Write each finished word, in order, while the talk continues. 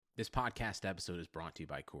This podcast episode is brought to you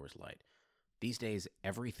by Coors Light. These days,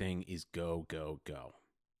 everything is go, go, go.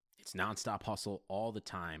 It's nonstop hustle all the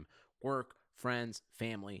time. Work, friends,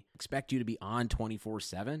 family expect you to be on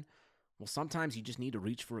 24/7. Well, sometimes you just need to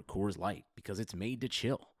reach for a Coors Light because it's made to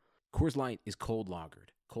chill. Coors Light is cold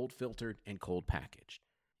lagered, cold filtered, and cold packaged.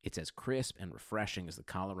 It's as crisp and refreshing as the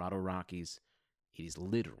Colorado Rockies. It is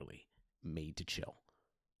literally made to chill.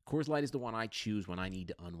 Coors Light is the one I choose when I need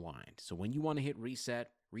to unwind. So when you want to hit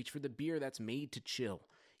reset, reach for the beer that's made to chill.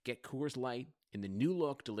 Get Coors Light in the new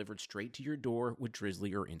look delivered straight to your door with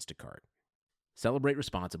Drizzly or Instacart. Celebrate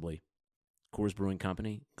responsibly. Coors Brewing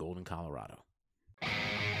Company, Golden, Colorado. Trying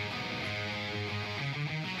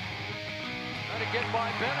to get by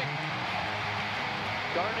Benning.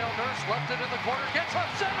 Darnell Nurse left it in the corner, gets up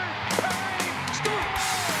center. Perry scores!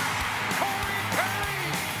 Corey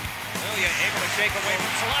Perry! Lilia able to shake away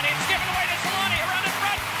from Solani. It's given away to Solani around in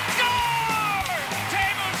front. Score!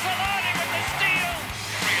 Teemu Solani with the steal.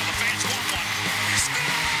 Bring in the fans, 1-1.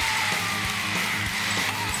 Score!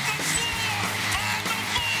 On the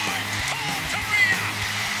board! Paul Kariya!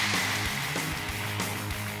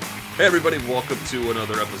 Hey everybody, welcome to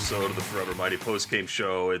another episode of the Forever Mighty Postgame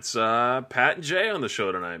Show. It's Pat and Jay on the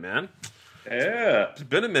show tonight, man. Yeah. It's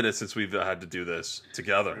been a minute since we've had to do this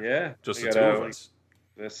together. Yeah. Just the two of us.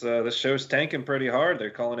 This show's tanking pretty hard.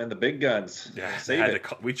 They're calling in the big guns. Yeah, Save it.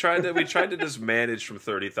 we tried to just manage from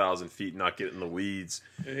 30,000 feet, not get in the weeds.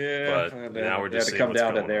 Yeah, but now we're just had to seeing come what's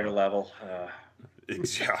down to going their on. level.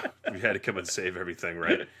 Yeah, we had to come and save everything,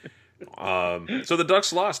 right? So the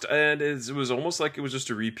Ducks lost, and it was almost like it was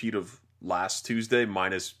just a repeat of last Tuesday,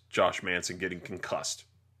 minus Josh Manson getting concussed,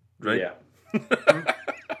 right? Yeah.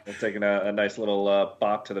 They're taking a nice little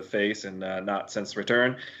bop to the face and not since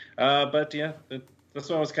return. But yeah, this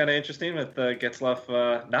one was kind of interesting with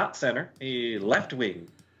Getzlaf not center. He left wing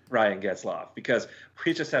Ryan Getzlaf because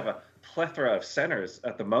we just have a plethora of centers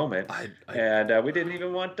at the moment. And we didn't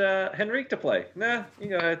even want Henrique to play. Nah, you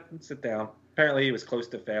go ahead and sit down. Apparently he was close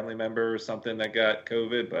to a family member or something that got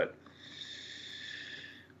COVID, but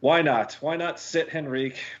why not? Why not sit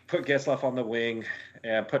Henrique, put Getzlaf on the wing,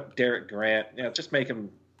 and put Derek Grant? You know, just make him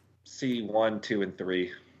see 1, 2, and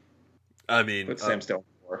 3. I mean, Put Sam Still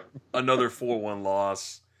 4. another 4-1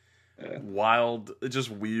 loss. Wild,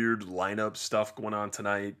 just weird lineup stuff going on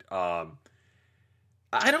tonight. I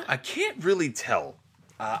can't really tell.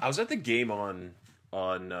 I was at the game on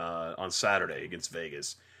Saturday against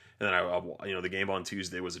Vegas, and then the game on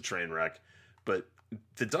Tuesday was a train wreck. But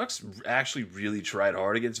the Ducks actually really tried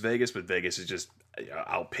hard against Vegas, but Vegas is just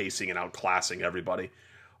outpacing and outclassing everybody.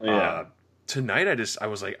 Yeah. Tonight, I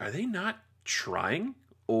was like, are they not trying,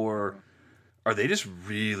 or are they just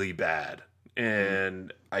really bad?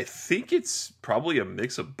 And I think it's probably a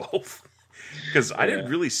mix of both, because I didn't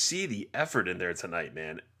really see the effort in there tonight,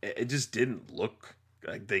 man. It just didn't look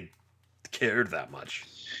like they cared that much.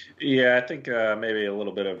 Yeah, I think maybe a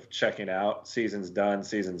little bit of checking out. Season's done,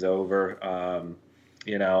 season's over.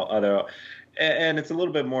 And it's a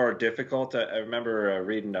little bit more difficult. I remember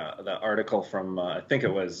reading the article from, I think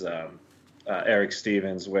it was Eric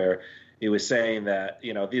Stevens, where he was saying that,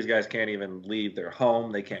 these guys can't even leave their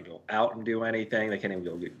home. They can't go out and do anything. They can't even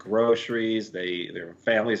go get groceries. Their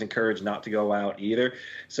families encouraged not to go out either.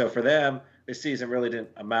 So for them, this season really didn't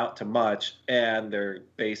amount to much, and they're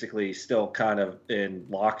basically still kind of in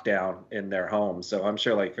lockdown in their home. So I'm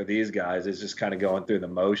sure, like, for these guys, it's just kind of going through the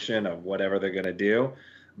motion of whatever they're going to do.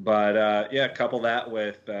 But, couple that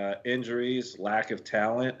with injuries, lack of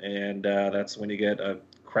talent, and that's when you get a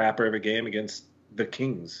crapper of a game against the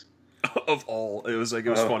Kings. Of all, it was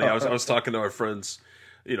funny. I was talking to our friends,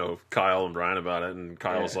 Kyle and Brian about it, and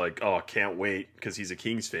Kyle's like, "Oh, I can't wait," because he's a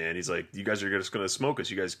Kings fan. He's like, "You guys are just going to smoke us.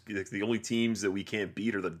 You guys, the only teams that we can't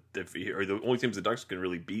beat are the only teams the Ducks can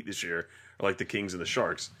really beat this year are like the Kings and the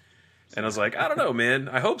Sharks." And I was like, "I don't know, man.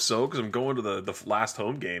 I hope so, because I'm going to the last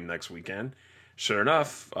home game next weekend." Sure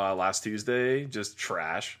enough, last Tuesday, just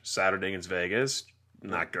trash. Saturday against Vegas,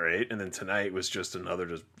 not great, and then tonight was just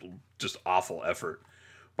another just awful effort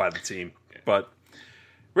by the team. But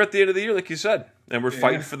we're at the end of the year, like you said, and we're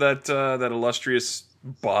fighting for that illustrious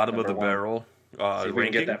bottom of the barrel See if we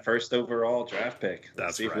can get that first overall draft pick.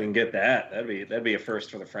 That's See if right. we can get that. That'd be a first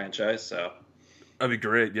for the franchise. So that'd be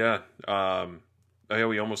great. Yeah.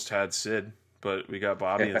 We almost had Sid, but we got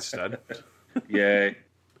Bobby instead. Yay.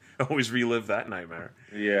 Always relive that nightmare.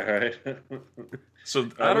 Yeah, right. So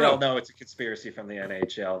I don't we all know. know it's a conspiracy from the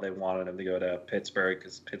NHL. They wanted him to go to Pittsburgh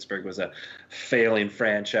because Pittsburgh was a failing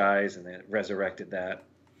franchise, and they resurrected that.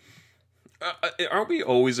 Aren't we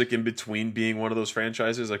always like in between being one of those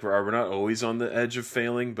franchises? Like we're not always on the edge of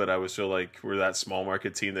failing, but I always feel like we're that small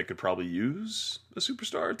market team that could probably use a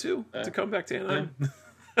superstar or two to come back to Anaheim.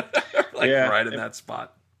 Right in that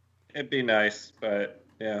spot. It'd be nice, but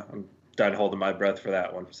yeah, I'm done holding my breath for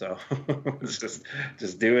that one. So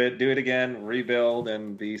just do it again, rebuild,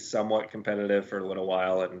 and be somewhat competitive for a little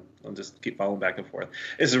while, and I'll just keep falling back and forth.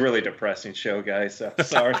 It's a really depressing show, guys. So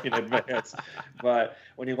sorry in advance. But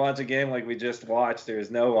when you watch a game like we just watched,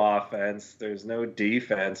 there's no offense, there's no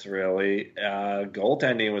defense really.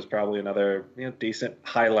 Goaltending was probably another decent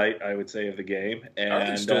highlight, I would say, of the game. And I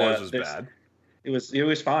don't think Stolarz was bad. It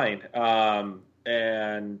was fine.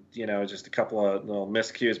 And just a couple of little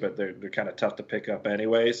miscues, but they're kind of tough to pick up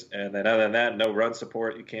anyways. And then other than that, no run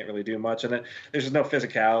support, you can't really do much. And then there's just no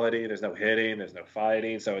physicality, there's no hitting, there's no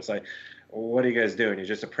fighting. So it's like, what are you guys doing? You're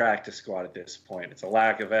just a practice squad at this point. It's a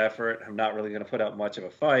lack of effort. I'm not really going to put up much of a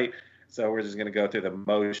fight, so we're just going to go through the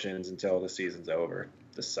motions until the season's over.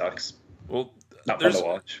 This sucks. Well, not fun to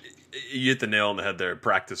watch. You hit the nail on the head there.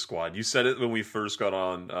 Practice squad. You said it when we first got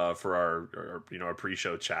on for our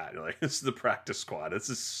pre-show chat. You're like, this is the practice squad. This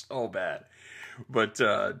is so bad. But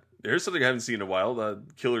here's something I haven't seen in a while.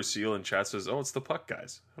 Killer Seal in chat says, "Oh, it's the puck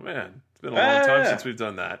guys." Oh man, it's been a long time since we've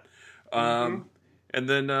done that. And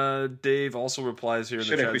then Dave also replies here in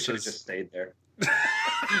the chat. We should have just stayed there.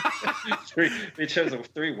 We chose the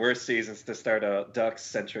 3 worst seasons to start a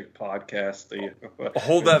Ducks-centric podcast.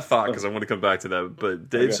 Hold that thought, because I want to come back to that. But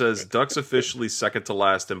Dave says, Ducks officially second to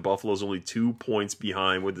last, and Buffalo's only 2 points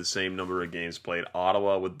behind with the same number of games played.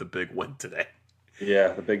 Ottawa with the big win today.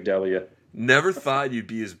 Yeah, the big W. Never thought you'd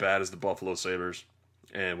be as bad as the Buffalo Sabres,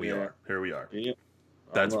 and we are. Here we are. Yeah.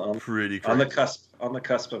 That's pretty crazy. On the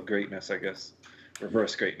cusp of greatness, I guess.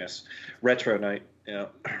 Reverse greatness. Retro night.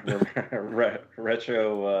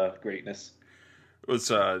 Retro greatness.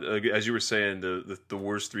 It's as you were saying, the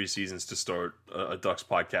worst 3 seasons to start a Ducks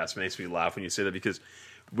podcast makes me laugh when you say that, because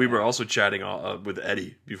we were also chatting with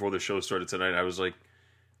Eddie before the show started tonight. I was like,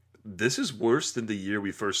 this is worse than the year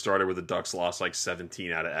we first started, where the Ducks lost like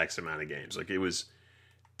 17 out of X amount of games. Like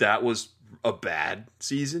that was a bad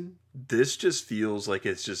season. This just feels like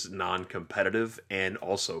it's just non-competitive and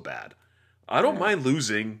also bad. I don't mind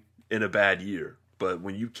losing in a bad year, but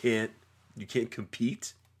when you can't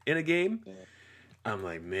compete in a game, I'm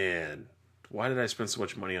like, man, why did I spend so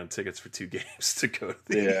much money on tickets for 2 games to go to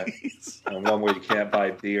these? And one where you can't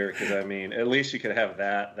buy beer, because I mean, at least you could have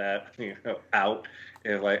that out.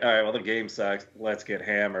 And like, all right, well, the game sucks. Let's get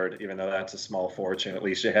hammered, even though that's a small fortune. At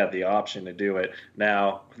least you had the option to do it.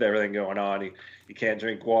 Now, with everything going on, you can't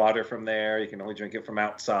drink water from there. You can only drink it from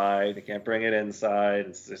outside. You can't bring it inside.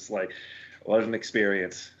 It's just like, what an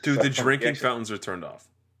experience. Dude, the drinking fountains are turned off.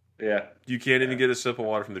 Yeah. You can't even get a sip of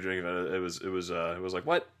water from the drinking fountain. It was like,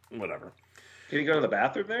 what? Whatever. Can you go to the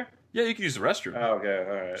bathroom there? Yeah, you can use the restroom. Oh, okay,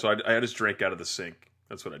 all right. So I just drank out of the sink.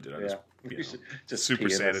 That's what I did. Just super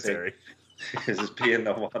sanitary. Just pee in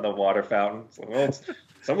the water fountain. So, well,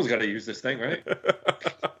 someone's got to use this thing, right?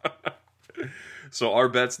 So our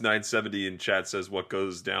bet's 970 in chat says what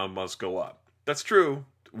goes down must go up. That's true.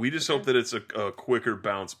 We just hope that it's a quicker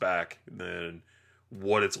bounce back than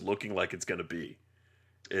what it's looking like it's going to be.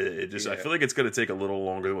 I feel like it's going to take a little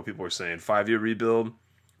longer than what people are saying. 5-year rebuild.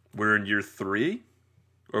 We're in year 3,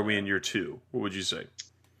 or are we in year 2? What would you say?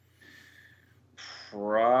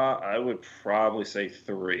 I would probably say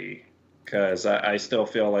 3, because I still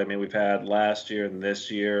feel, I mean, we've had last year and this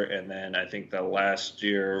year, and then I think the last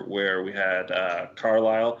year where we had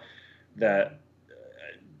Carlisle, that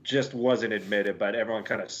just wasn't admitted, but everyone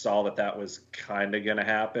kind of saw that was kind of going to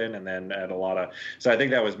happen, and then had so I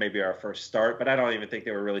think that was maybe our first start, but I don't even think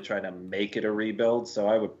they were really trying to make it a rebuild.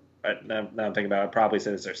 So now I'm thinking about it, I'd probably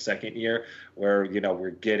say it's their second year where, we're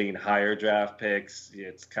getting higher draft picks.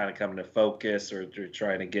 It's kind of coming to focus, or we're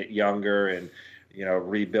trying to get younger and,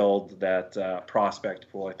 rebuild that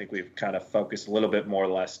prospect pool. I think we've kind of focused a little bit more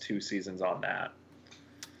the last 2 seasons on that.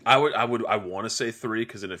 I want to say 3,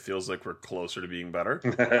 because then it feels like we're closer to being better.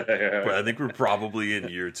 But I think we're probably in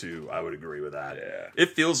year 2. I would agree with that. Yeah. It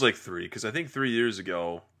feels like 3, because I think 3 years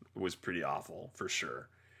ago was pretty awful for sure.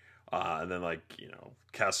 And then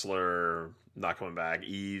Kessler not coming back.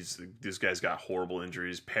 Eves, this guy's got horrible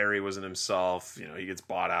injuries. Perry wasn't himself. He gets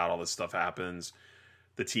bought out. All this stuff happens.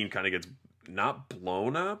 The team kind of gets not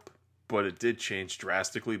blown up, but it did change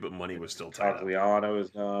drastically, but money was still tied up. Tagliano is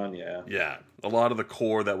gone, yeah. Yeah. A lot of the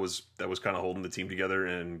core that was kind of holding the team together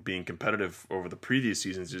and being competitive over the previous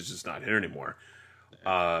seasons is just not here anymore.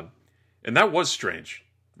 And that was strange.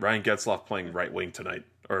 Ryan Getzlaf playing right wing tonight.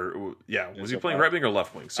 Or, yeah, was he playing right wing or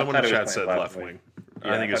left wing? Someone in the chat said left wing.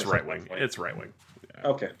 Yeah, I think it's right wing. It's right wing.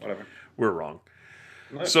 Okay, whatever. We're wrong.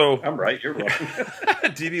 So I'm right. You're wrong.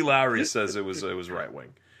 DB Lowry says it was right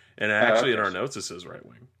wing, and actually in our notes it says right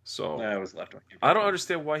wing. So No, it was left wing. I don't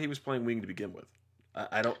understand why he was playing wing to begin with.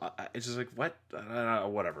 I don't. It's just like what?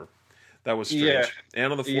 Whatever. That was strange. Yeah.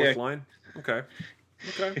 And on the fourth line. Okay.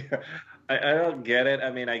 I don't get it. I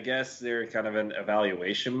mean, I guess they're kind of in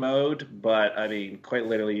evaluation mode, but I mean, quite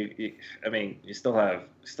literally, you still have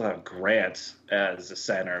Grant as a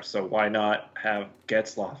center, so why not have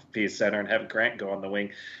Getzlaf be a center and have Grant go on the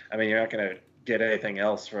wing? I mean, you're not going to get anything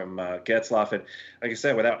else from Getzlaf, and like I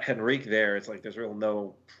said, without Henrique there, it's like there's real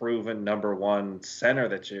no proven number one center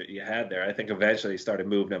that you had there. I think eventually he started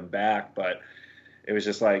moving him back, but it was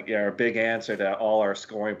just like, our big answer to all our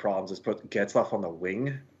scoring problems is put Getzlaf on the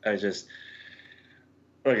wing.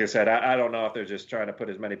 Like I said, I don't know if they're just trying to put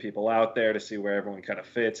as many people out there to see where everyone kind of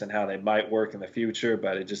fits and how they might work in the future,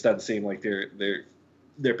 but it just doesn't seem like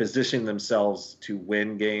they're positioning themselves to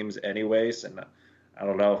win games anyways. And I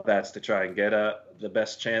don't know if that's to try and get the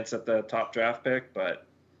best chance at the top draft pick, but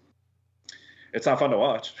it's not fun to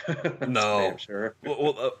watch. No, I'm sure.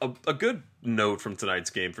 Well, a good note from tonight's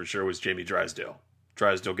game for sure was Jamie Drysdale.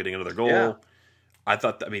 Drysdale getting another goal. Yeah. I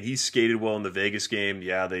thought, he skated well in the Vegas game.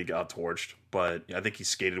 Yeah, they got torched, but I think he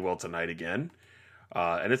skated well tonight again.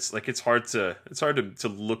 And it's hard to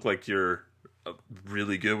look like you're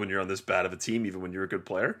really good when you're on this bad of a team, even when you're a good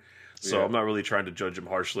player. So yeah. I'm not really trying to judge him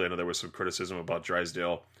harshly. I know there was some criticism about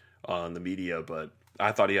Drysdale on the media, but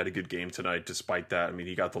I thought he had a good game tonight despite that.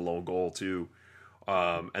 He got the lone goal too.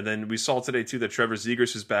 And then we saw today too that Trevor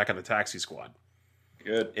Zegras is back on the taxi squad.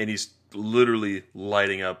 Good. And he's literally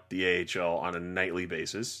lighting up the AHL on a nightly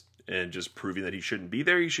basis and just proving that he shouldn't be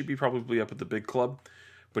there. He should be probably up at the big club,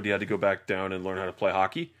 but he had to go back down and learn how to play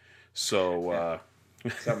hockey. So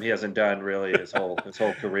something he hasn't done really his whole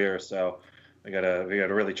career. So we gotta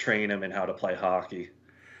really train him in how to play hockey.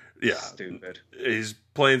 Yeah, stupid. He's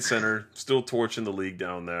playing center, still torching the league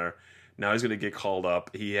down there. Now he's going to get called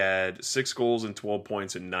up. He had 6 goals and 12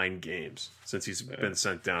 points in 9 games since he's been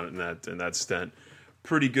sent down in that stint.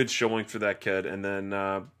 Pretty good showing for that kid. And then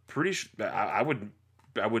I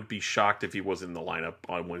would be shocked if he wasn't in the lineup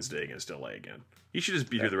on Wednesday against LA again. He should just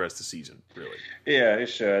be here the rest of the season, really. Yeah, he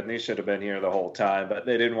should. And he should have been here the whole time. But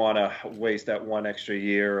they didn't want to waste that one extra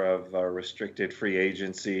year of restricted free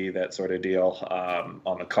agency, that sort of deal,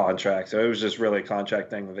 on the contract. So it was just really a contract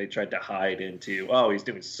thing that they tried to hide into, he's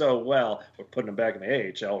doing so well, we're putting him back in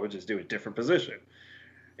the AHL, we'll just do a different position.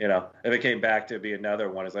 If it came back to be another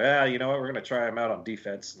one, it's like, you know what, we're going to try him out on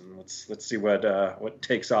defense, and let's see what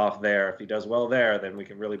takes off there. If he does well there, then we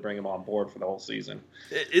can really bring him on board for the whole season.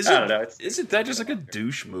 Isn't that just like a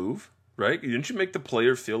douche move, right? Didn't you make the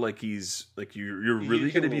player feel like he's like you're really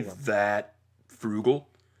going to be that frugal?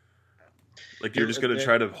 Like you're just going to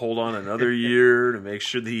try to hold on another year to make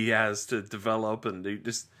sure that he has to develop, and they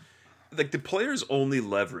just like the player's only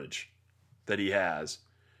leverage that he has.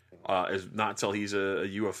 Is not till he's a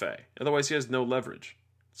UFA. Otherwise, he has no leverage.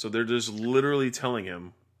 So they're just literally telling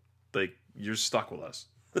him, like, you're stuck with us.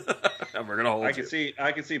 And we're gonna hold you.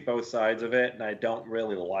 I can see both sides of it, and I don't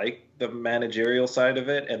really like the managerial side of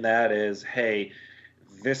it. And that is, hey,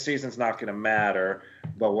 this season's not going to matter,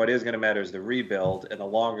 but what is going to matter is the rebuild. And the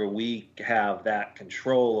longer we have that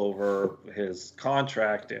control over his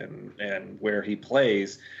contract and where he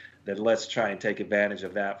plays, then let's try and take advantage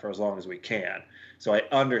of that for as long as we can. So I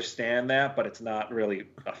understand that, but it's not really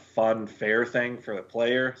a fun, fair thing for the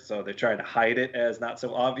player. So they're trying to hide it as not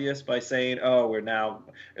so obvious by saying,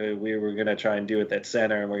 we were going to try and do it at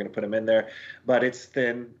center and we're going to put him in there. But it's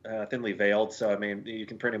thinly veiled. So, you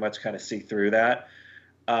can pretty much kind of see through that.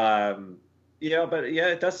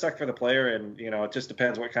 It does suck for the player. And, it just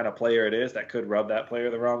depends what kind of player it is that could rub that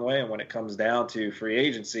player the wrong way. And when it comes down to free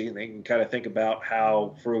agency, they can kind of think about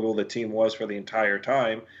how frugal the team was for the entire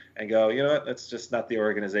time and go, you know what, that's just not the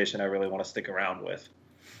organization I really want to stick around with.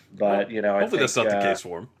 But, hopefully that's not the case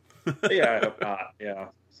for him. Yeah, I hope not. Yeah.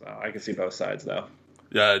 So I can see both sides, though.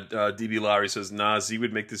 Yeah, DB Lowry says, Z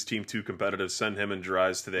would make this team too competitive. Send him and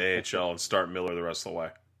Dries to the AHL and start Miller the rest of the way.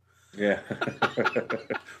 Yeah.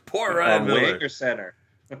 Poor Ryan Miller. Wing or center?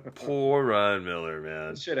 Poor Ryan Miller,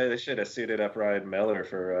 man. They should have suited up Ryan Miller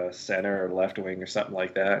for center or left wing or something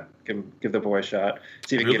like that. Give the boy a shot.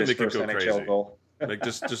 See if he can get his first NHL goal. Like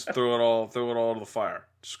just throw it all to the fire.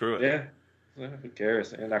 Screw it. Yeah. Who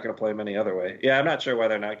cares? They're not going to play him any other way. Yeah, I'm not sure why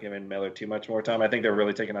they're not giving Miller too much more time. I think they're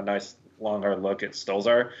really taking a nice, long, hard look at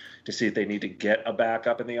Stolzar to see if they need to get a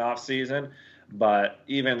backup in the offseason. But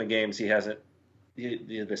even in the games he hasn't,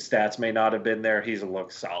 the stats may not have been there. He's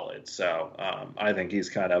looked solid. So I think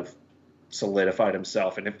he's kind of solidified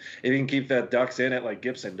himself. And if he can keep the Ducks in it like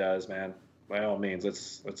Gibson does, man, by all means,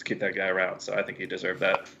 let's keep that guy around. So I think he deserved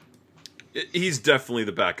that. He's definitely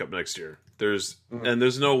the backup next year. There's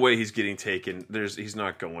no way he's getting taken. He's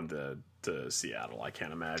not going to Seattle. I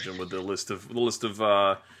can't imagine with the list of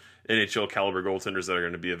NHL caliber goaltenders that are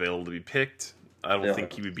going to be available to be picked. I don't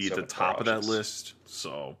think he would be at the top of that list.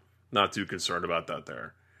 So not too concerned about that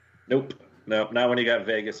there. Nope, not when you got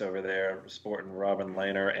Vegas over there sporting Robin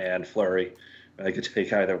Lehner and Fleury. I could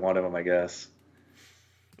take either one of them, I guess.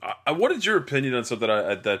 What is your opinion on something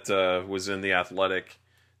that was in The Athletic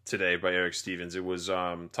today by Eric Stevens? It was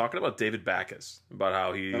talking about David Backes, about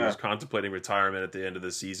how he was contemplating retirement at the end of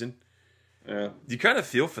the season. Yeah. You kind of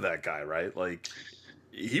feel for that guy, right? Like,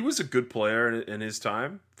 he was a good player in his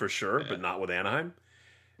time, for sure, but not with Anaheim.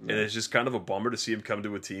 And it's just kind of a bummer to see him come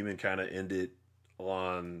to a team and kind of end it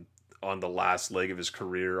on the last leg of his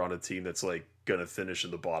career on a team that's like going to finish in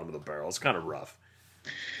the bottom of the barrel. It's kind of rough.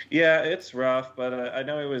 Yeah, it's rough, but I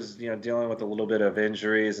know he was, dealing with a little bit of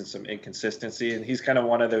injuries and some inconsistency, and he's kind of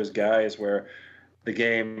one of those guys where the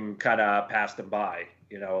game kind of passed him by,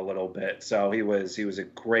 a little bit. So he was a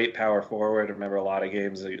great power forward. I remember a lot of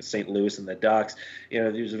games like St. Louis and the Ducks. He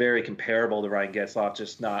was very comparable to Ryan Getzlaf,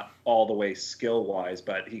 just not all the way skill-wise,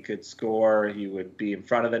 but he could score. He would be in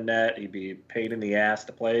front of the net. He'd be a pain in the ass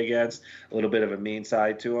to play against, a little bit of a mean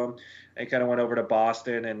side to him. And kind of went over to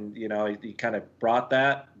Boston, and he kind of brought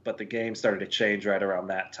that, but the game started to change right around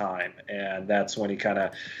that time, and that's when he kind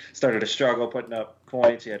of started to struggle putting up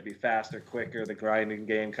points. He had to be faster, quicker. The grinding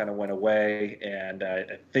game kind of went away, and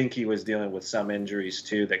I think he was dealing with some injuries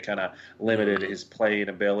too that kind of limited his playing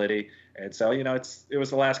ability. And so it was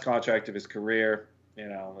the last contract of his career.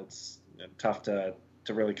 It's tough to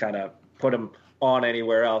really kind of put him on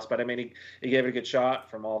anywhere else, but I mean, he gave it a good shot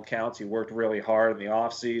from all accounts. He worked really hard in the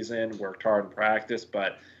off season, worked hard in practice,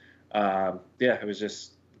 but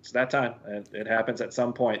it's that time. It happens at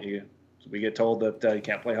some point. We get told that you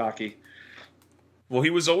can't play hockey. Well, he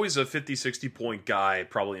was always a 50, 60 point guy,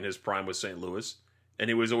 probably in his prime with St. Louis, and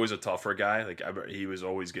he was always a tougher guy. Like, he was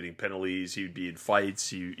always getting penalties. He would be in fights.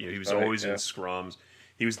 He was always in scrums.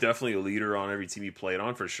 He was definitely a leader on every team he played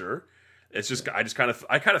on, for sure. It's just I kind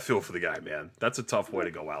of feel for the guy, man. That's a tough way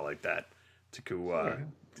to go out like that.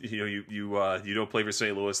 You don't play for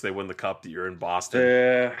St. Louis, they win the cup. You're in Boston,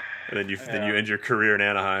 and then you end your career in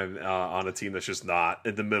Anaheim on a team that's just not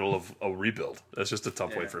in the middle of a rebuild. That's just a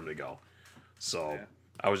tough way for him to go. So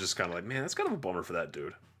I was just kind of like, man, that's kind of a bummer for that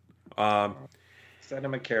dude. Send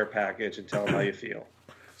him a care package and tell him how you feel.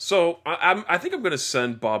 So I think I'm going to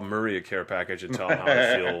send Bob Murray a care package and tell him how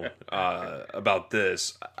I feel about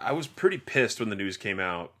this. I was pretty pissed when the news came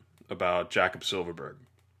out about Jakob Silfverberg.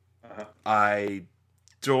 I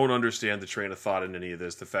don't understand the train of thought in any of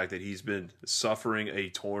this. The fact that he's been suffering a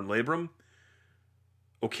torn labrum,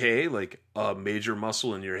 okay, like a major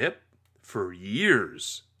muscle in your hip for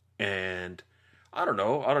years. And I don't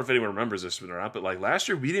know if anyone remembers this or not, but like last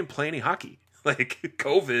year we didn't play any hockey. Like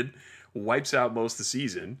COVID wipes out most of the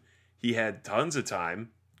season. He had tons of time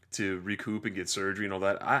to recoup and get surgery and all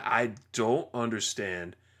that. I don't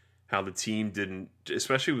understand how the team didn't,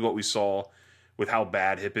 especially with what we saw with how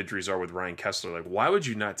bad hip injuries are with Ryan Kesler. Like, why would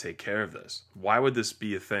you not take care of this? Why would this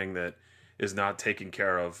be a thing that is not taken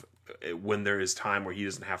care of when there is time where he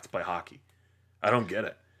doesn't have to play hockey? I don't get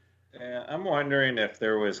it. Yeah, I'm wondering if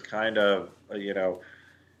there was kind of,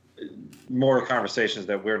 more conversations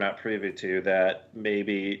that we're not privy to, that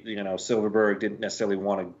maybe, Silfverberg didn't necessarily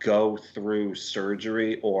want to go through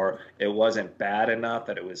surgery, or it wasn't bad enough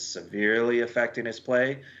that it was severely affecting his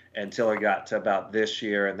play until it got to about this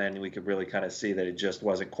year. And then we could really kind of see that it just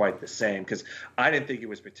wasn't quite the same, because I didn't think it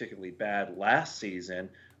was particularly bad last season.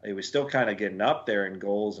 He was still kind of getting up there in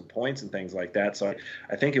goals and points and things like that. So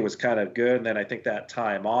I think it was kind of good. And then I think that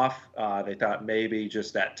time off, they thought maybe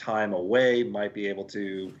just that time away might be able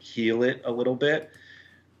to heal it a little bit,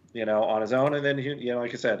 on his own. And then,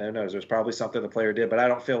 like I said, who knows? There's probably something the player did, but I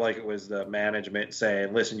don't feel like it was the management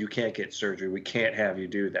saying, listen, you can't get surgery. We can't have you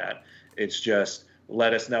do that. It's just,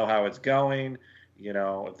 let us know how it's going.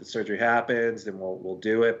 If the surgery happens, then we'll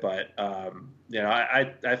do it. But,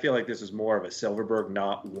 I feel like this is more of a Silfverberg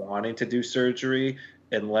not wanting to do surgery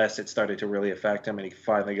unless it started to really affect him. And he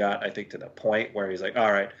finally got, I think, to the point where he's like,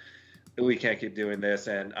 all right, we can't keep doing this.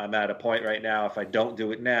 And I'm at a point right now, if I don't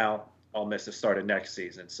do it now, I'll miss the start of next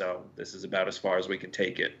season. So this is about as far as we can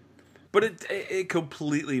take it. But it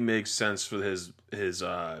completely makes sense for his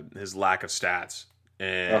lack of stats.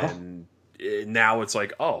 And now it's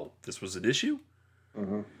like, oh, this was an issue?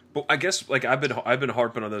 Mm-hmm. But I guess like I've been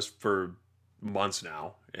harping on this for months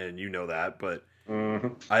now, and you know that, but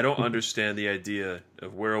I don't understand the idea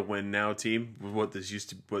of we're a win now team with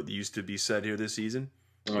what used to be said here this season.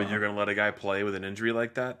 but you're going to let a guy play with an injury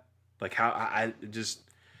like that? Like how I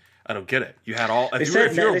don't get it. You had all. They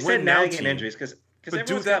said nagging injuries because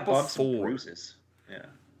everyone's got bumps and bruises. Yeah.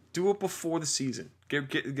 Do it before the season.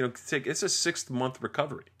 It's a 6-month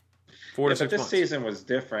recovery. 4 to 6 months. But this season was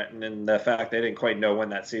different, and the fact they didn't quite know when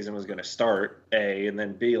that season was going to start. A, and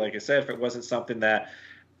then B, like I said, if it wasn't something that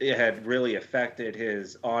it had really affected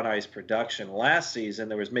his on-ice production last season,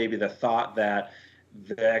 there was maybe the thought that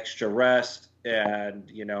the extra rest and,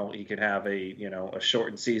 he could have a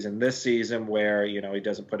shortened season this season where, he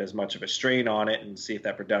doesn't put as much of a strain on it and see if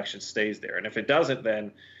that production stays there. And if it doesn't,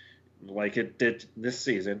 then like it did this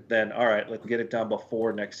season, then all right, let's get it done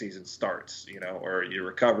before next season starts, or your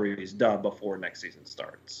recovery is done before next season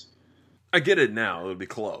starts. I get it now. It would be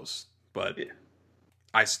close, but yeah.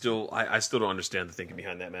 I still don't understand the thinking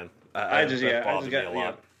behind that, man. I just got me a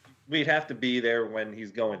lot. We'd have to be there when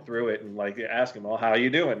he's going through it and like ask him, "Well, how are you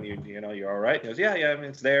doing? You're all right?" He goes, "Yeah. I mean,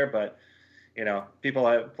 it's there, but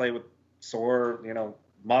people play with sore,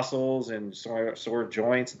 muscles and sore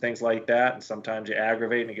joints and things like that, and sometimes you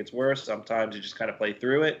aggravate and it gets worse. Sometimes you just kind of play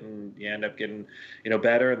through it and you end up getting,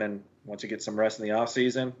 better. And then once you get some rest in the off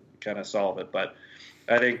season, you kind of solve it. But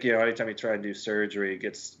I think, anytime you try and do surgery, it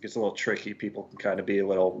gets a little tricky. People can kind of be a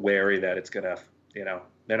little wary that it's going to,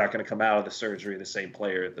 they're not going to come out of the surgery the same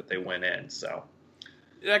player that they went in. So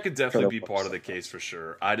that could definitely be part of the case for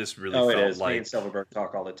sure. I just really felt it is. like me and Silverberg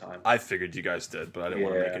talk all the time. I figured you guys did, but I didn't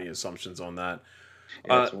want to make any assumptions on that.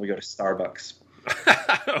 Yeah, that's when we go to Starbucks.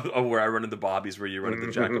 Where I run into Bobby's, where you run into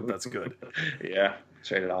Jacob. That's good. Yeah,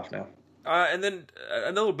 trade it off now. And then a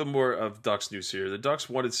little bit more of Ducks news here. The Ducks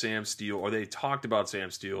wanted Sam Steele, or they talked about Sam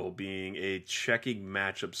Steele being a checking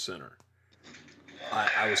matchup center.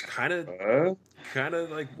 I was kind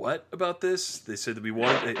of like, what about this? They said that we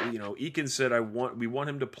want, Eakin said we want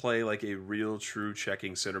him to play like a real, true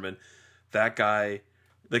checking centerman. That guy.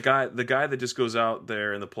 The guy that just goes out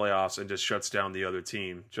there in the playoffs and just shuts down the other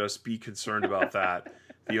team. Just be concerned about that.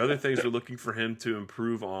 The other things we're looking for him to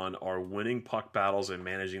improve on are winning puck battles and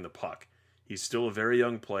managing the puck. He's still a very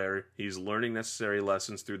young player. He's learning necessary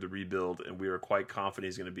lessons through the rebuild, and we are quite confident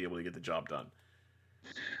he's going to be able to get the job done.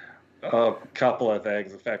 A couple of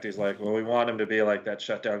things. In fact, he's like, well, we want him to be like that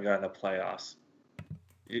shutdown guy in the playoffs.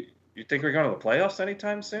 You think we're going to the playoffs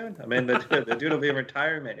anytime soon? I mean, the dude will be in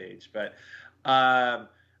retirement age, but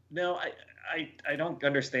no, I don't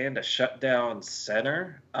understand a shutdown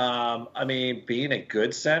center. I mean, being a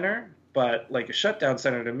good center, but like a shutdown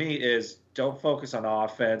center to me is don't focus on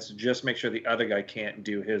offense. Just make sure the other guy can't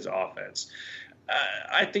do his offense.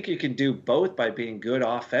 I think you can do both by being good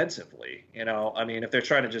offensively. I mean, if they're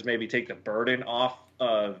trying to just maybe take the burden off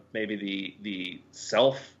of maybe the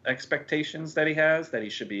self expectations that he has, that he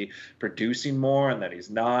should be producing more and that he's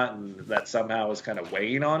not, and that somehow is kind of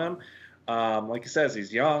weighing on him. Like he says,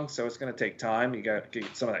 he's young, so it's going to take time. You got to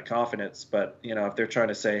get some of that confidence. But, if they're trying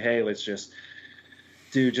to say, hey, let's just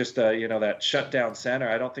do that shutdown center,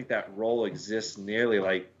 I don't think that role exists nearly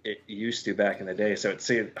like it used to back in the day. So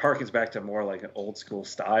it harkens back to more like an old school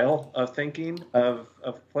style of thinking of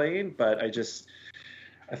playing. But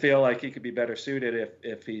I feel like he could be better suited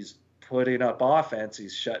if he's putting up offense,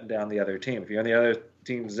 he's shutting down the other team. If you're in the other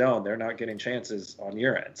team's zone, they're not getting chances on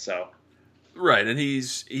your end. So. Right, and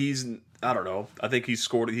he's I don't know. I think he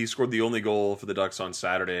scored the only goal for the Ducks on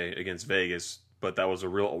Saturday against Vegas, but that was a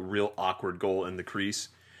real awkward goal in the crease.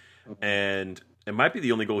 And it might be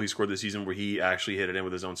the only goal he scored this season where he actually hit it in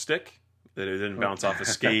with his own stick. That it didn't bounce off a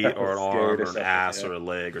skate or an arm or an ass or a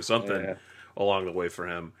leg or something along the way for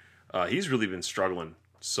him. He's really been struggling.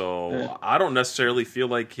 So I don't necessarily feel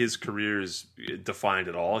like his career is defined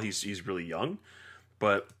at all. He's really young,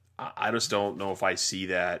 but I just don't know if I see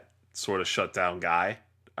that sort of shutdown guy.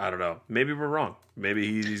 I don't know. Maybe we're wrong. Maybe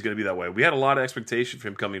he's going to be that way. We had a lot of expectation for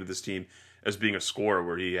him coming to this team as being a scorer,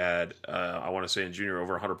 where he had, I want to say in junior,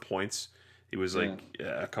 over 100 points. He was like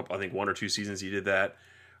a couple, I think 1 or 2 seasons he did that.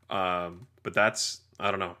 But that's, I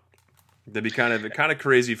don't know. That'd be kind of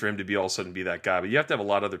crazy for him to be all of a sudden be that guy. But you have to have a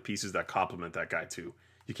lot of other pieces that complement that guy too.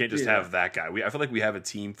 You can't just have that guy. I feel like we have a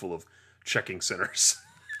team full of checking centers.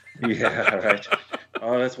 Yeah, right.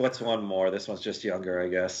 Oh, what's one more? This one's just younger, I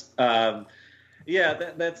guess.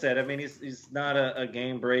 That's it. I mean, he's not a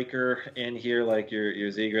game breaker in here like your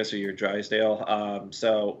Zegras or your Drysdale.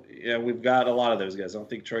 So we've got a lot of those guys. I don't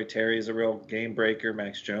think Troy Terry is a real game breaker.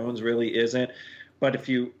 Max Jones really isn't. But if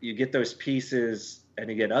you get those pieces and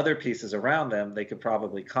you get other pieces around them, they could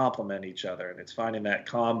probably complement each other. And it's finding that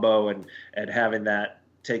combo and having that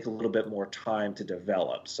take a little bit more time to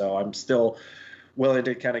develop. So I'm still willing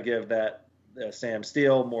to kind of give that Sam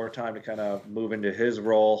Steele more time to kind of move into his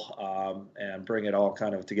role and bring it all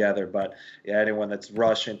kind of together. But yeah, anyone that's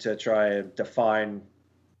rushing to try and define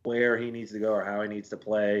where he needs to go or how he needs to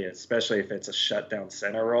play, especially if it's a shutdown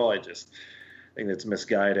center role, I think that's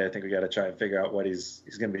misguided. I think we got to try and figure out what he's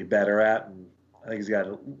going to be better at, and I think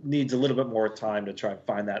needs a little bit more time to try and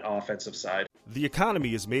find that offensive side. The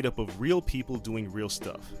economy is made up of real people doing real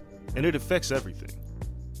stuff, and it affects everything.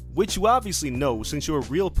 Which you obviously know since you're a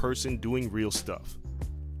real person doing real stuff.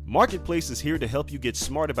 Marketplace is here to help you get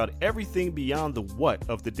smart about everything beyond the what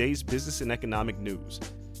of the day's business and economic news.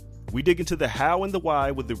 We dig into the how and the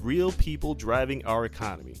why with the real people driving our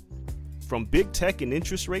economy. From big tech and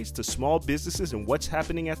interest rates to small businesses and what's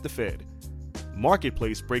happening at the Fed,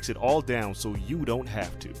 Marketplace breaks it all down so you don't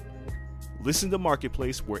have to. Listen to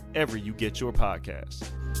Marketplace wherever you get your podcasts.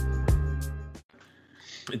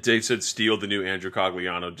 Dave said Steele, the new Andrew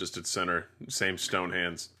Cogliano, just at center. Same stone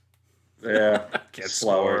hands. Yeah,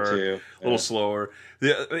 slower too. A little slower.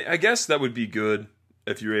 Yeah, I guess that would be good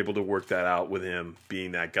if you're able to work that out with him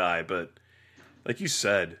being that guy. But like you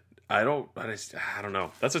said, I don't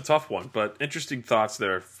know. That's a tough one. But interesting thoughts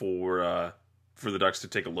there for the Ducks to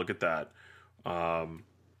take a look at that.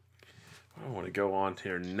 I want to go on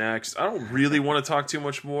here next. I don't really want to talk too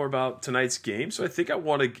much more about tonight's game, so I think I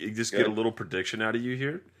want to just get a little prediction out of you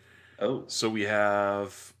here. Oh. So we're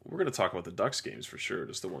going to talk about the Ducks games for sure,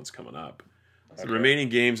 just the ones coming up. Okay. The remaining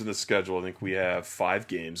games in the schedule, I think we have 5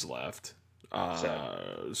 games left.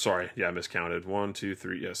 Sorry, I miscounted. 1, 2,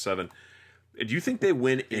 3, 7. Do you think they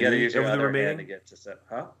win any of the remaining? To get to 7.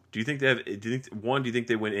 Huh? Do you think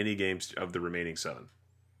they win any games of the remaining 7?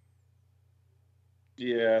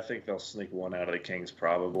 Yeah, I think they'll sneak one out of the Kings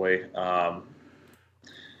probably,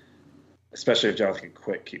 especially if Jonathan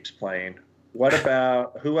Quick keeps playing. What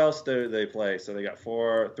about who else do they play? So they got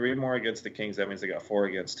 3 more against the Kings. That means they got 4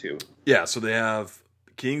 against 2. Yeah, so they have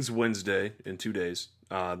Kings Wednesday in 2 days.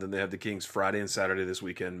 Then they have the Kings Friday and Saturday this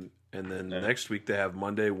weekend, and then next week they have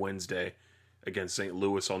Monday, Wednesday against St.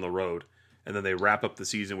 Louis on the road, and then they wrap up the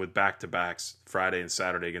season with back-to-backs Friday and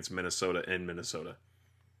Saturday against Minnesota in Minnesota.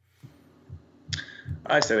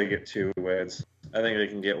 I say they get 2 wins. I think they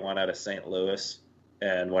can get 1 out of St. Louis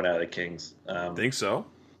and 1 out of the Kings. Think so?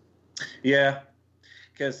 Yeah,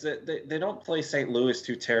 because they don't play St. Louis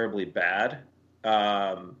too terribly bad.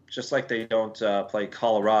 Just like they don't play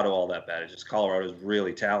Colorado all that bad. It's just Colorado is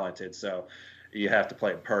really talented, so you have to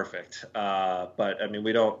play it perfect. But, I mean,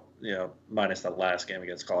 we don't, minus the last game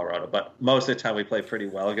against Colorado. But most of the time we play pretty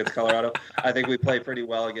well against Colorado. I think we play pretty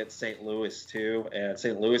well against St. Louis, too. And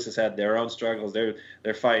St. Louis has had their own struggles.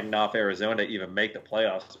 They're fighting off Arizona to even make the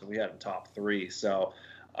playoffs. We had them top 3. So,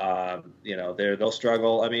 they'll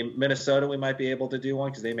struggle. I mean, Minnesota, we might be able to do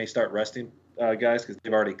one because they may start resting guys because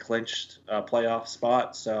they've already clinched a playoff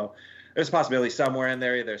spot. So there's a possibility somewhere in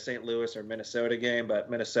there, either St. Louis or Minnesota game.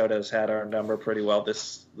 But Minnesota's had our number pretty well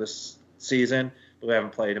this season. We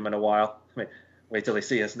haven't played them in a while. I mean, wait till they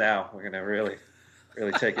see us now. We're going to really,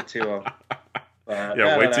 really take it to them.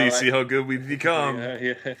 Wait till you see how good we've become.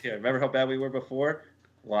 Yeah, remember how bad we were before?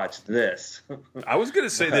 Watch this. I was going to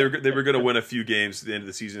say they were going to win a few games at the end of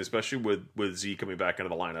the season, especially with Z coming back into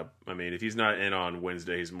the lineup. I mean, if he's not in on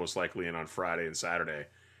Wednesday, he's most likely in on Friday and Saturday.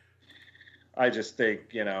 I just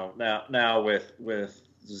think, now with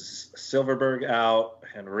Silverberg out,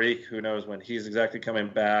 Henrique, who knows when he's exactly coming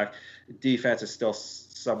back. Defense is still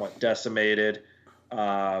somewhat decimated.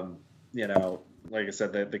 Like I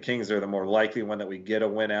said, the Kings are the more likely one that we get a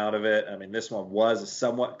win out of it. I mean, this one was a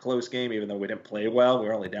somewhat close game, even though we didn't play well. We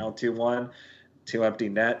were only down 2-1, 2 empty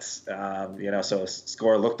nets. So the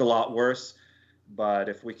score looked a lot worse. But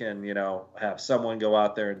if we can, have someone go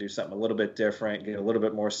out there and do something a little bit different, get a little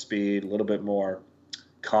bit more speed, a little bit more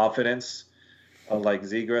confidence, like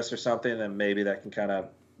Zegras or something, then maybe that can kind of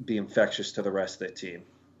be infectious to the rest of the team.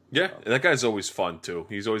 Yeah, that guy's always fun, too.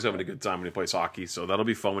 He's always having a good time when he plays hockey, so that'll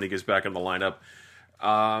be fun when he gets back in the lineup.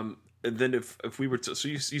 And then if we were to... So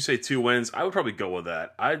you say 2 wins. I would probably go with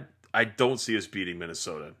that. I don't see us beating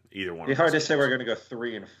Minnesota, either one. It's hard to say we're going to go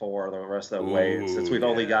 3-4 the rest of the way, since we've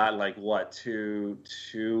only got, 2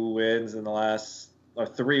 wins in the last... Or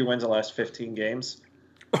 3 wins in the last 15 games.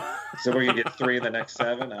 So we're going to get 3 in the next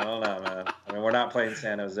 7? I don't know, man. I mean, we're not playing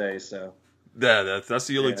San Jose, so... Yeah, that's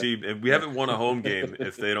the only team, and we haven't won a home game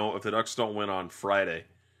if the Ducks don't win on Friday.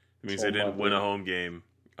 It means they didn't win a home game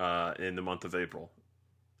in the month of April,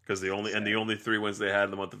 because the only 3 wins they had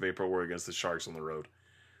in the month of April were against the Sharks on the road.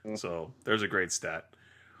 So there's a great stat.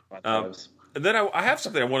 And then I have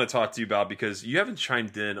something I want to talk to you about, because you haven't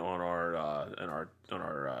chimed in on our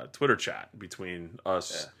Twitter chat between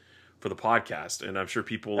us for the podcast, and I'm sure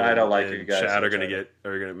people I don't like in you guys chat so are going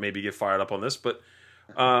to maybe get fired up on this, but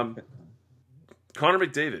Connor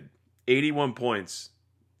McDavid, 81 points,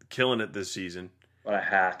 killing it this season. What a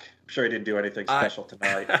hack! I'm sure he didn't do anything special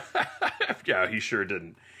tonight. Yeah, he sure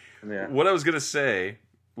didn't. Yeah. What I was going to say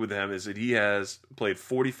with him is that he has played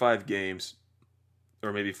 45 games,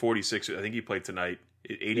 or maybe 46. I think he played tonight.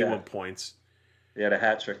 81 points. He had a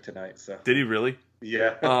hat trick tonight. So did he really?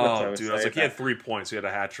 Yeah. Oh, dude, I was like, he had 3 points. He had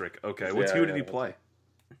a hat trick. Okay, who did he play?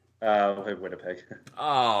 Winnipeg.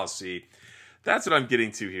 Oh, see, that's what I'm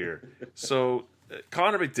getting to here. So,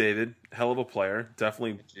 Connor McDavid, hell of a player.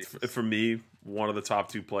 Definitely, for me, one of the top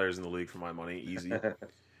 2 players in the league for my money. Easy.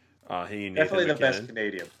 He and Definitely the McKinnon. best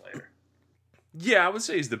Canadian player. Yeah, I would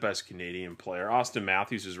say he's the best Canadian player. Austin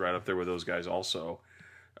Matthews is right up there with those guys also.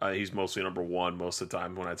 He's mostly number 1 most of the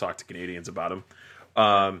time when I talk to Canadians about him.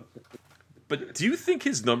 But do you think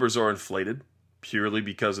his numbers are inflated purely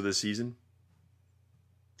because of this season?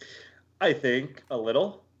 I think a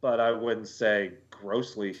little, but I wouldn't say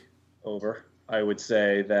grossly over. I would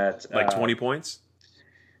say that... Like 20 points?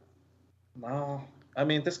 No. I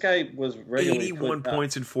mean, this guy was regularly... 81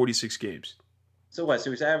 points in 46 games. So what? So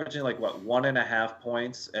he's averaging 1.5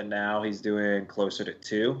 points, and now he's doing closer to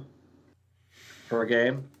 2 per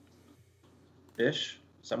game-ish,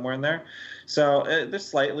 somewhere in there. So they're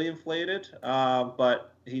slightly inflated,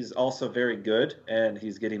 but he's also very good, and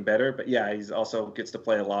he's getting better. But yeah, he's also gets to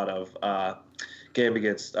play a lot of game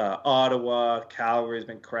against Ottawa. Calgary's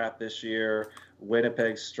been crap this year.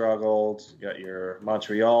 Winnipeg struggled. You got your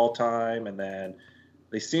Montreal time, and then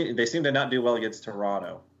they seem to not do well against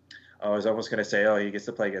Toronto. I was almost going to say, he gets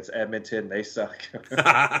to play against Edmonton. They suck.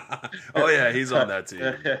 Oh, yeah, he's on that team.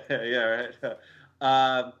 Yeah,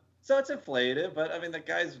 right. So it's inflated, but, I mean, the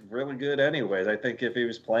guy's really good anyways. I think if he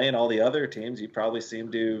was playing all the other teams, you'd probably see him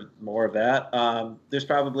do more of that. There's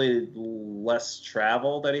probably less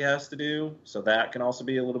travel that he has to do, so that can also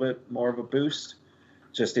be a little bit more of a boost.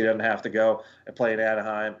 Just he doesn't have to go and play in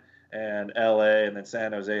Anaheim and LA and then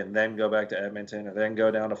San Jose and then go back to Edmonton and then go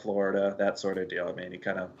down to Florida, that sort of deal. I mean, he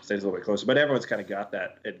kind of stays a little bit closer, but everyone's kind of got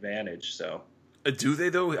that advantage. So, do they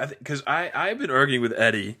though? Because I've been arguing with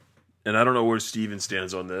Eddie, and I don't know where Steven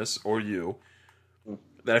stands on this or you.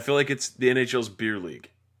 That I feel like it's the NHL's beer league.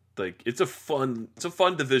 Like it's a fun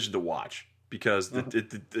division to watch because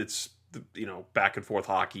it's back and forth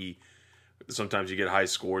hockey. Sometimes you get high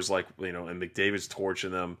scores and McDavid's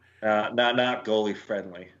torching them. Not goalie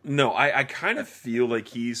friendly. No, I kind of feel like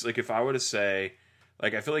he's like, if I were to say,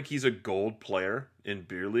 like, I feel like he's a gold player in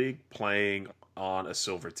beer league playing on a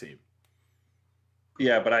silver team.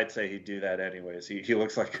 Yeah, but I'd say he'd do that anyways. He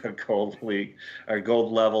looks like a gold league or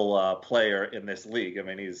gold level player in this league. I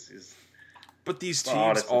mean, he's. But these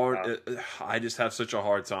teams aren't. I just have such a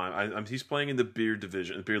hard time. He's playing in the beer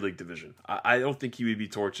league division. I don't think he would be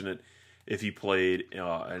torching it if he played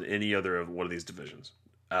in any other of one of these divisions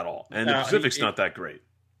at all. And the Pacific's not that great.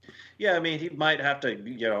 Yeah, I mean, he might have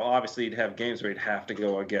to, obviously he'd have games where he'd have to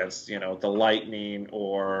go against, the Lightning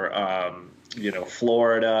or,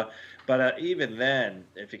 Florida. But even then,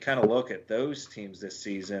 if you kind of look at those teams this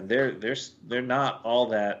season, they're not all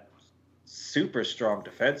that super strong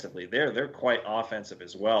defensively. They're quite offensive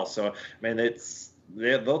as well. So, I mean,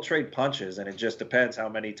 they'll trade punches, and it just depends how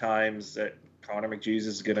many times that Connor McJesus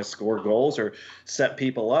is going to score goals or set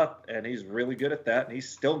people up, and he's really good at that, and he's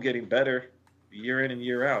still getting better year in and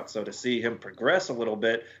year out. So to see him progress a little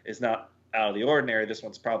bit is not out of the ordinary. This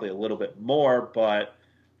one's probably a little bit more, but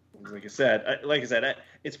like I said,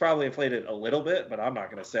 it's probably inflated a little bit, but I'm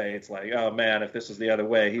not going to say it's like, oh man, if this was the other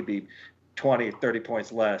way, he'd be 20, 30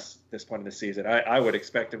 points less at this point in the season. I would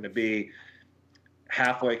expect him to be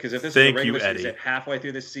halfway, because if this is the regular season, halfway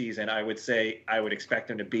through the season, I would expect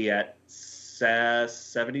him to be at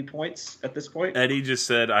 70 points at this point. Eddie just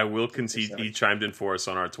said, I will concede, he chimed in for us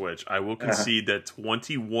on our Twitch, I will concede that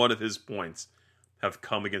 21 of his points have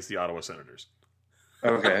come against the Ottawa Senators.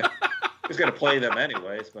 Okay. He's going to play them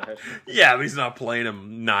anyways. But yeah, but he's not playing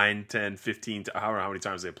them 9, 10, 15, I don't know how many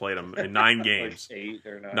times they played him in 9 games. Like 8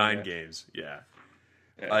 or 9. 9 games, yeah.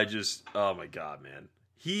 I just, oh my God, man.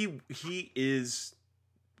 He is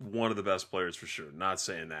one of the best players for sure. Not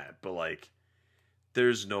saying that, but like,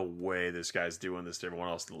 there's no way this guy's doing this to everyone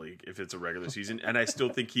else in the league if it's a regular season. And I still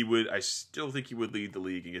think he would lead the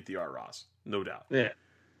league and get the Art Ross. No doubt. Yeah.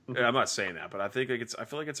 I'm not saying that, but I feel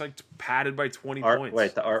like it's like padded by 20 points.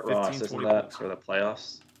 Wait, the Art Ross, isn't that points for the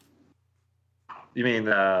playoffs? You mean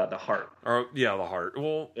the Hart? Yeah, the Hart.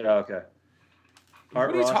 Well, yeah, okay. What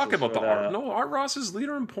are you talking about, the Hart? No, Art Ross is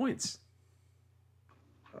leader in points.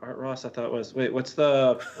 Art Ross, I thought was. Wait, what's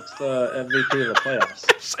the MVP of the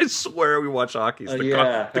playoffs? I swear we watch hockey. It's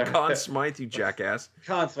the Conn Smythe, you jackass.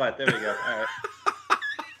 Conn Smythe. There we go. All right.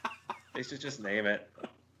 They should just name it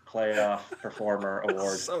Playoff Performer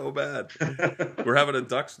Award. So bad. We're having a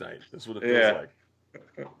Ducks night. That's what it feels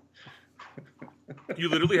like. You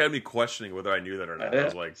literally had me questioning whether I knew that or not. I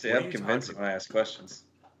was like, see, I'm convincing when I ask questions,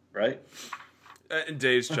 right? And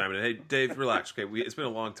Dave's chiming in. Hey, Dave, relax. Okay, it's been a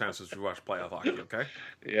long time since we watched playoff hockey. Okay.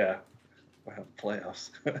 Yeah. Wow, playoffs.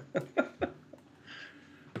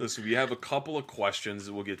 Listen, we have a couple of questions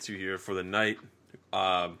that we'll get to here for the night,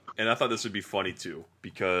 and I thought this would be funny too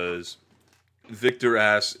because Victor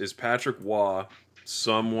asks, "Is Patrick Waugh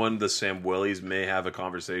someone the Samuelis may have a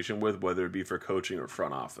conversation with, whether it be for coaching or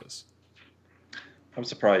front office?" I'm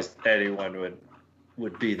surprised anyone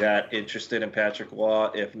would be that interested in Patrick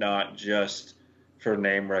Waugh, if not just for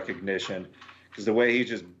name recognition, because the way he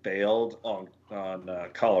just bailed on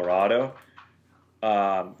Colorado,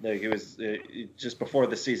 he was just before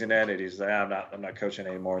the season ended. He's like, I'm not coaching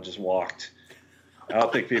anymore, and just walked. I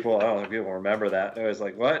don't think people remember that. It was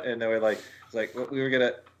like, what? And they were like, it's like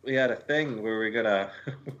we had a thing where we were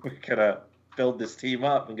gonna build this team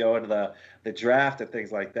up and go into the draft and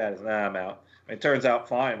things like that. I'm out. It turns out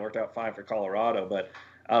fine, worked out fine for Colorado, but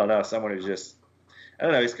I don't know, someone who's just, I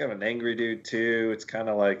don't know, he's kind of an angry dude too. It's kind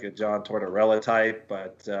of like a John Tortorella type,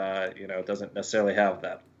 but doesn't necessarily have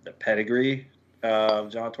the pedigree of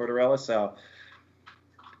John Tortorella. So,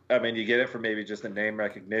 I mean, you get it for maybe just the name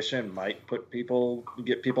recognition, might get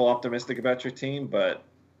people optimistic about your team, but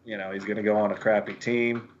he's going to go on a crappy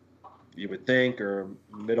team, you would think, or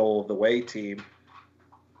middle of the way team.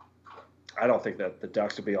 I don't think that the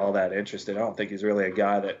Ducks would be all that interested. I don't think he's really a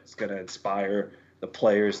guy that's going to inspire the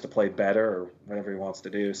players to play better or whatever he wants to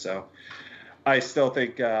do. So I still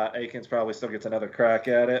think Aikens probably still gets another crack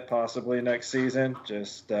at it, possibly next season.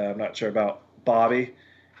 Just I'm not sure about Bobby.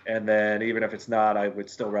 And then even if it's not, I would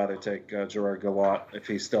still rather take Gerard Gallant if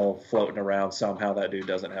he's still floating around somehow. That dude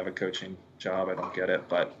doesn't have a coaching job. I don't get it,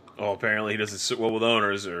 but. Oh, apparently he doesn't sit well with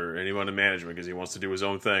owners or anyone in management because he wants to do his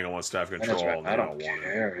own thing and wants to have control. That's right. I don't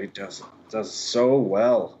care. He does so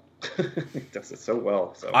well. He does it so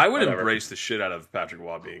well. So I would embrace the shit out of Patrick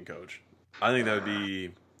Waugh being coach. I think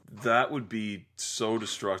that would be so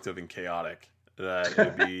destructive and chaotic that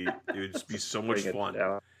it would just be so much fun.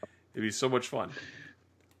 It'd be so much fun.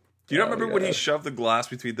 Do you not remember when he shoved the glass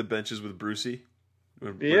between the benches with Brucey?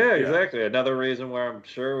 Yeah, exactly. Another reason where I'm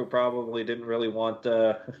sure we probably didn't really want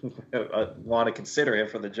to consider him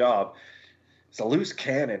for the job. It's a loose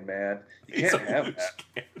cannon, man. You can't have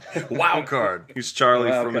that. Wild card. He's Charlie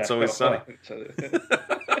from It's Always Sunny.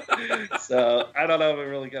 So I don't know if it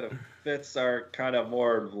really kind of fits our kind of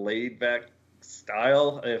more laid back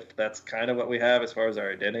style. If that's kind of what we have as far as our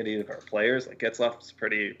identity of our players. Like Getzlaf's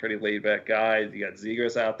pretty laid back guy. You got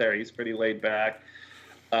Zegras out there. He's pretty laid back.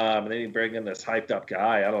 And then you bring in this hyped up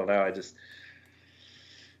guy. I don't know.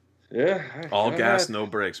 All gas, no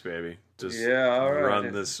brakes, baby. Just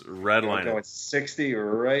run this red line. Going 60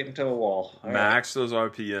 right into the wall. Max those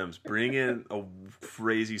RPMs. Bring in a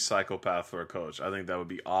crazy psychopath for a coach. I think that would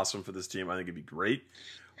be awesome for this team. I think it'd be great.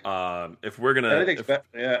 If we're gonna,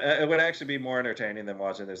 it would actually be more entertaining than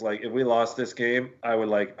watching this. Like if we lost this game, I would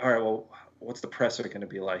all right, well, what's the presser going to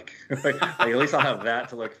be like? Like at least I'll have that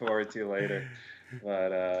to look forward to later.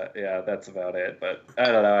 But that's about it. But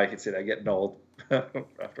I don't know. I can see that getting old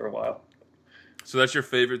after a while. So that's your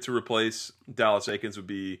favorite to replace Dallas Aikens would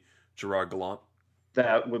be Gerard Gallant?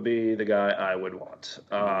 That would be the guy I would want.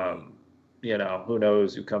 Who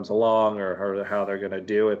knows who comes along or how they're going to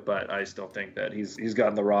do it, but I still think that he's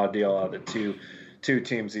gotten the raw deal out of the two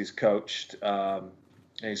teams he's coached. And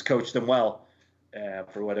he's coached them well.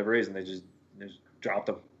 For whatever reason, they just dropped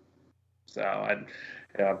him. So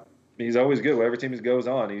he's always good. Whatever team he goes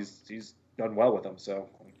on, he's done well with them. So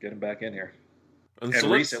get him back in here. And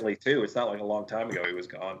recently too, it's not like a long time ago he was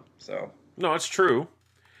gone. So no, it's true.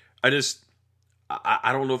 I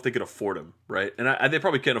don't know if they could afford him, right? And they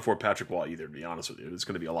probably can't afford Patrick Waugh either. To be honest with you, it's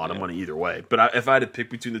going to be a lot of money either way. But if I had to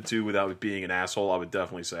pick between the two without being an asshole, I would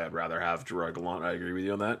definitely say I'd rather have Gerard Gallant. I agree with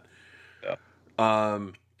you on that. Yeah.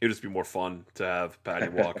 It would just be more fun to have Patty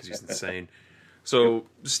Waugh because he's insane. So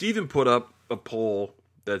Steven put up a poll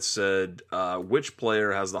that said which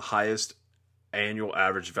player has the highest annual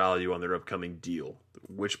average value on their upcoming deal?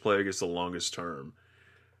 Which player gets the longest term?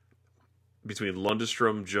 Between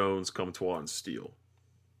Lundestrom, Jones, Comtois, and Steele.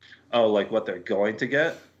 Oh, like what they're going to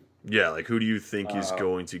get? Yeah, like who do you think is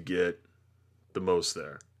going to get the most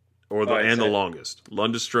there? Or the longest?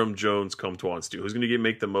 Lundestrom, Jones, Comtois, and Steele. Who's going to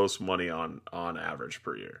make the most money on average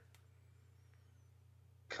per year?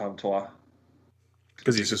 Comtois.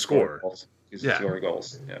 because he's a scorer. He's a scorer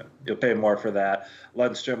goals. Yeah, you'll pay more for that.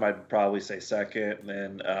 Lundstrom, I'd probably say second,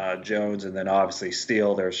 and then Jones, and then obviously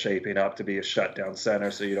Steele. They're shaping up to be a shutdown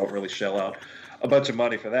center, so you don't really shell out a bunch of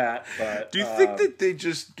money for that. But do you think that they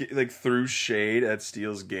just threw shade at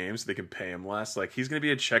Steele's game so they can pay him less? Like he's going to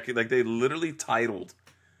be a checking. Like they literally titled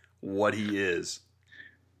what he is.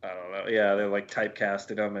 I don't know. Yeah, they're like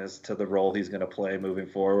typecasting him as to the role he's going to play moving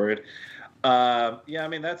forward. Yeah, I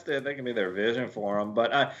mean that can be their vision for him.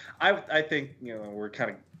 But I think we're kind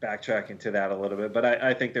of backtracking to that a little bit. But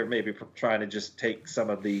I think they're maybe trying to just take some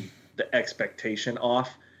of the expectation off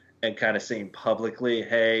and kind of saying publicly,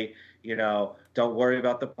 hey, don't worry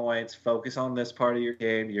about the points. Focus on this part of your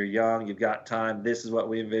game. You're young. You've got time. This is what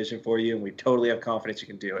we envision for you, and we totally have confidence you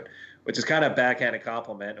can do it. Which is kind of a backhanded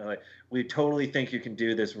compliment. Like, we totally think you can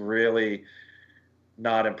do this really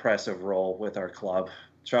not impressive role with our club.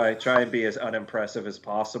 Try and be as unimpressive as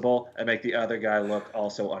possible and make the other guy look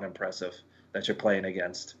also unimpressive that you're playing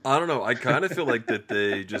against. I don't know. I kind of feel like that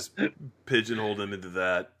they just pigeonholed him into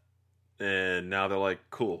that, and now they're like,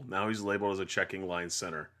 cool. Now he's labeled as a checking line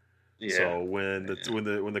center. Yeah. So when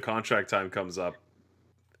the contract time comes up,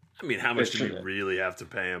 I mean, how much do we really have to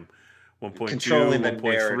pay him? 1.2,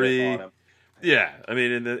 1.3. Yeah, I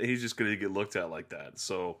mean, and he's just going to get looked at like that.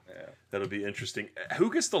 So that'll be interesting.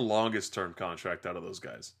 Who gets the longest term contract out of those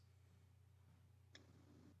guys?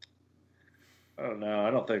 I don't know.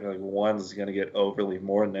 I don't think one's going to get overly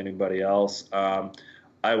more than anybody else. I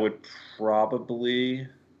would probably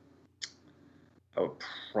say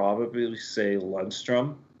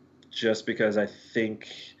Lundstrom, just because I think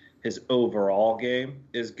his overall game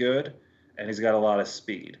is good and he's got a lot of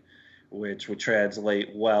speed, which would translate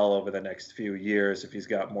well over the next few years if he's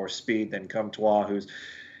got more speed than Comtois,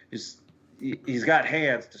 he's got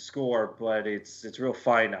hands to score, but it's real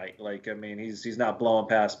finite. Like, I mean, he's not blowing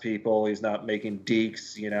past people. He's not making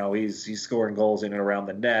dekes. He's scoring goals in and around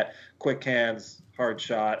the net. Quick hands, hard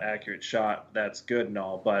shot, accurate shot. That's good and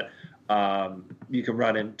all, but you can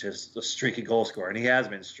run into a streaky goal scorer, and he has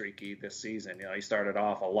been streaky this season. He started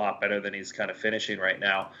off a lot better than he's kind of finishing right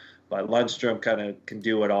now. But Lundstrom kind of can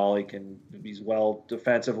do it all. He's well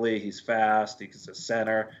defensively. He's fast. He's a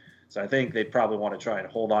center. So I think they'd probably want to try and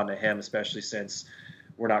hold on to him, especially since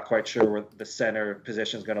we're not quite sure what the center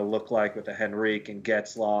position is going to look like with the Henrique and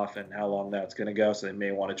Getzlaf and how long that's going to go. So they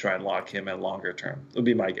may want to try and lock him in longer term. Would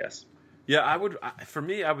be my guess. Yeah, I would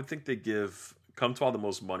think they give Comtois the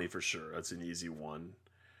most money for sure. That's an easy one.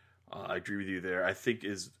 I agree with you there. I think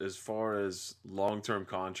as far as long-term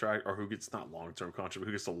contract, or who gets the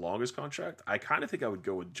longest contract, I kind of think I would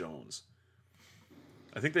go with Jones.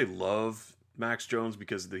 I think they love Max Jones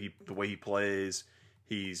because the way he plays.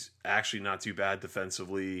 He's actually not too bad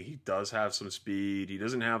defensively. He does have some speed. He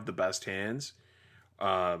doesn't have the best hands,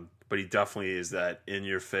 but he definitely is that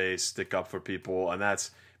in-your-face, stick up for people, and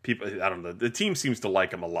that's people. I don't know. The team seems to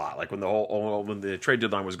like him a lot. Like when the trade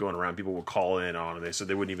deadline was going around, people would call in on him. They said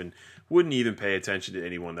they wouldn't even pay attention to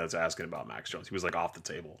anyone that's asking about Max Jones. He was like off the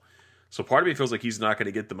table. So part of me feels like he's not going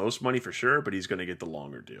to get the most money for sure, but he's going to get the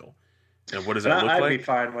longer deal. And what does that look like? I'd be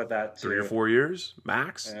fine with that too. 3 or 4 years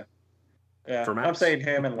max. Yeah. For Max? I'm saying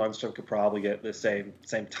him and Lundstrom could probably get the same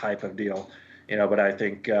type of deal. But I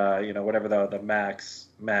think whatever the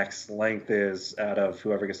max length is out of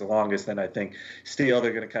whoever gets the longest, then I think Steele,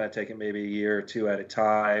 they're going to kind of take it maybe a year or two at a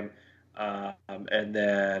time, and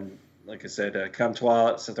then like I said,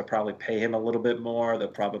 Comtois, since they'll probably pay him a little bit more, they'll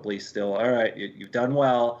probably still, all right, you've done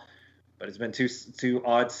well, but it's been two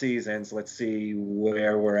odd seasons. Let's see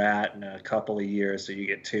where we're at in a couple of years. So you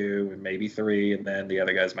get 2 and maybe 3, and then the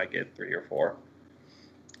other guys might get 3 or 4,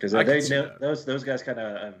 because those guys kind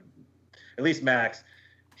of. At least Max,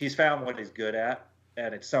 he's found what he's good at,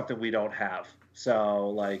 and it's something we don't have.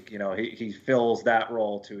 So, he fills that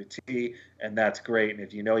role to a T, and that's great. And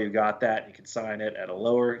if you got that, you can sign it at a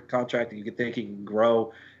lower contract, and you can think he can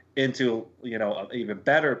grow into, an even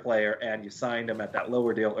better player, and you signed him at that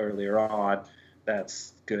lower deal earlier on.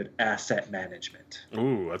 That's good asset management.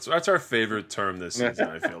 Ooh, that's our favorite term this season,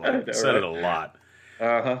 I feel like. I said it a lot.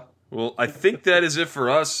 Uh-huh. Well, I think that is it for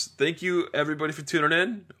us. Thank you, everybody, for tuning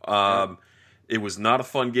in. It was not a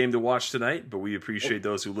fun game to watch tonight, but we appreciate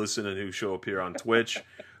those who listen and who show up here on Twitch.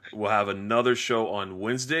 We'll have another show on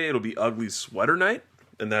Wednesday. It'll be Ugly Sweater Night,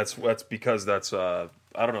 and that's because that's I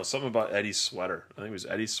don't know, something about Eddie's sweater. I think it was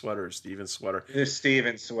Eddie's sweater or Steven's sweater. It was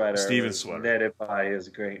Steven's sweater. Steven's sweater. Knitted by his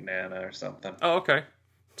great Nana or something. Oh, okay.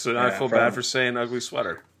 So now I feel bad for saying ugly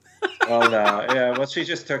sweater. Oh, no. Yeah, well, she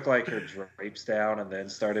just took, her drapes down and then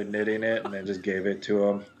started knitting it and then just gave it to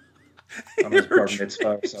him. on his bar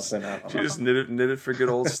mitzvah or something. I don't She know. just knit it for good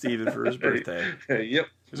old Steven for his birthday. Yep.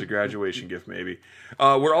 As a graduation gift, maybe.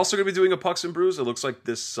 We're also going to be doing a Pucks and Brews. It looks like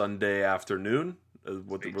this Sunday afternoon,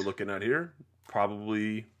 what we're looking at here.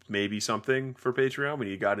 Probably, maybe something for Patreon. When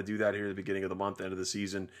you got to do that here at the beginning of the month, end of the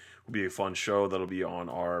season, will be a fun show. That'll be on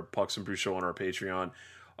our Pucks and Brews show on our Patreon.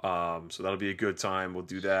 So that'll be a good time. We'll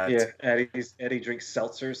do that. Yeah, Eddie drinks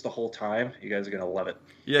seltzers the whole time. You guys are gonna love it.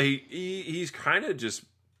 Yeah, he's kind of just.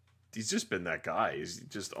 He's just been that guy. He's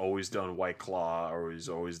just always done White Claw, or he's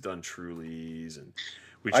always done Trulies, and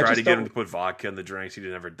we try to get him to put vodka in the drinks. He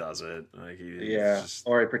never does it. Like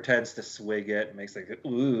or he pretends to swig it and makes like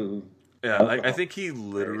ooh. Yeah, I think he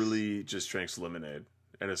literally just drinks lemonade,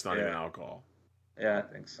 and it's not even alcohol. Yeah, I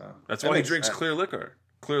think so. That's why he drinks clear liquor.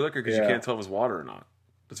 Clear liquor because you can't tell if it's water or not.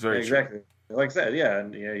 That's very exactly true. Like that. Yeah,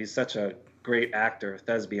 and he's such a great actor,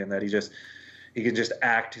 thespian, that he can just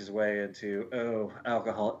act his way into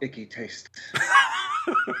alcohol, icky taste.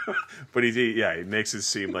 But he makes it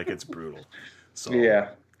seem like it's brutal. So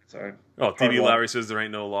yeah. Sorry. Oh, DB Lowry says there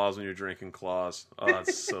ain't no laws when you're drinking claws. Oh,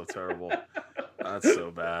 that's so terrible. That's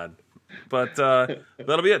so bad. But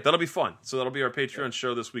that'll be it. That'll be fun. So that'll be our Patreon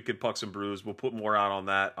show this week at Pucks and Brews. We'll put more out on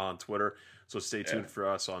that on Twitter. So stay tuned for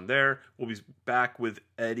us on there. We'll be back with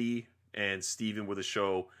Eddie and Steven with a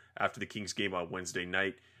show after the Kings game on Wednesday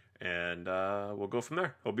night. And we'll go from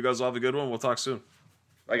there. Hope you guys all have a good one. We'll talk soon.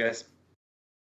 Bye, guys.